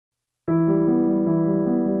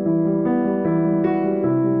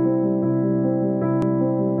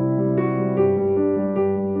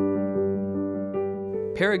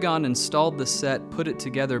Paragon installed the set, put it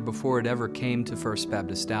together before it ever came to First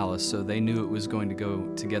Baptist Dallas, so they knew it was going to go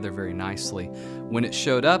together very nicely. When it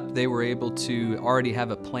showed up, they were able to already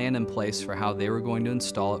have a plan in place for how they were going to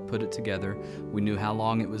install it, put it together. We knew how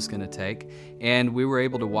long it was going to take, and we were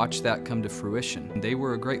able to watch that come to fruition. They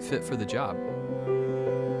were a great fit for the job.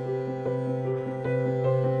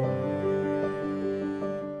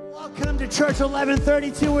 Welcome to Church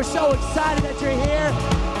 1132. We're so excited that you're here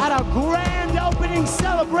at a grand opening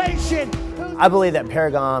celebration. I believe that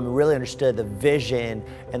Paragon really understood the vision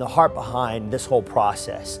and the heart behind this whole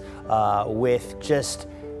process with just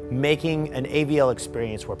making an AVL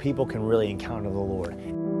experience where people can really encounter the Lord.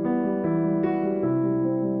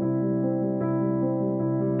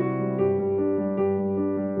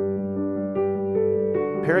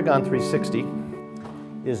 Paragon 360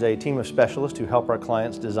 is a team of specialists who help our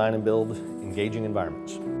clients design and build engaging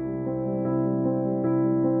environments.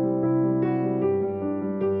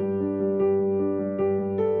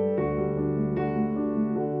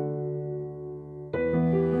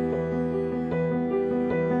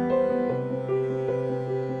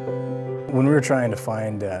 When we were trying to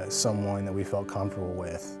find someone that we felt comfortable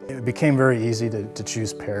with, it became very easy to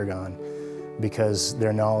choose Paragon because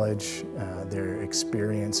their knowledge, their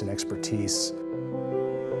experience and expertise.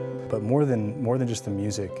 But more than just the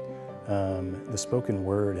music, the spoken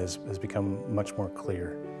word has become much more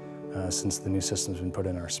clear since the new system's been put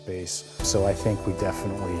in our space. So I think we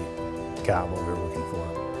definitely got what we were looking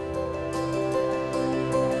for.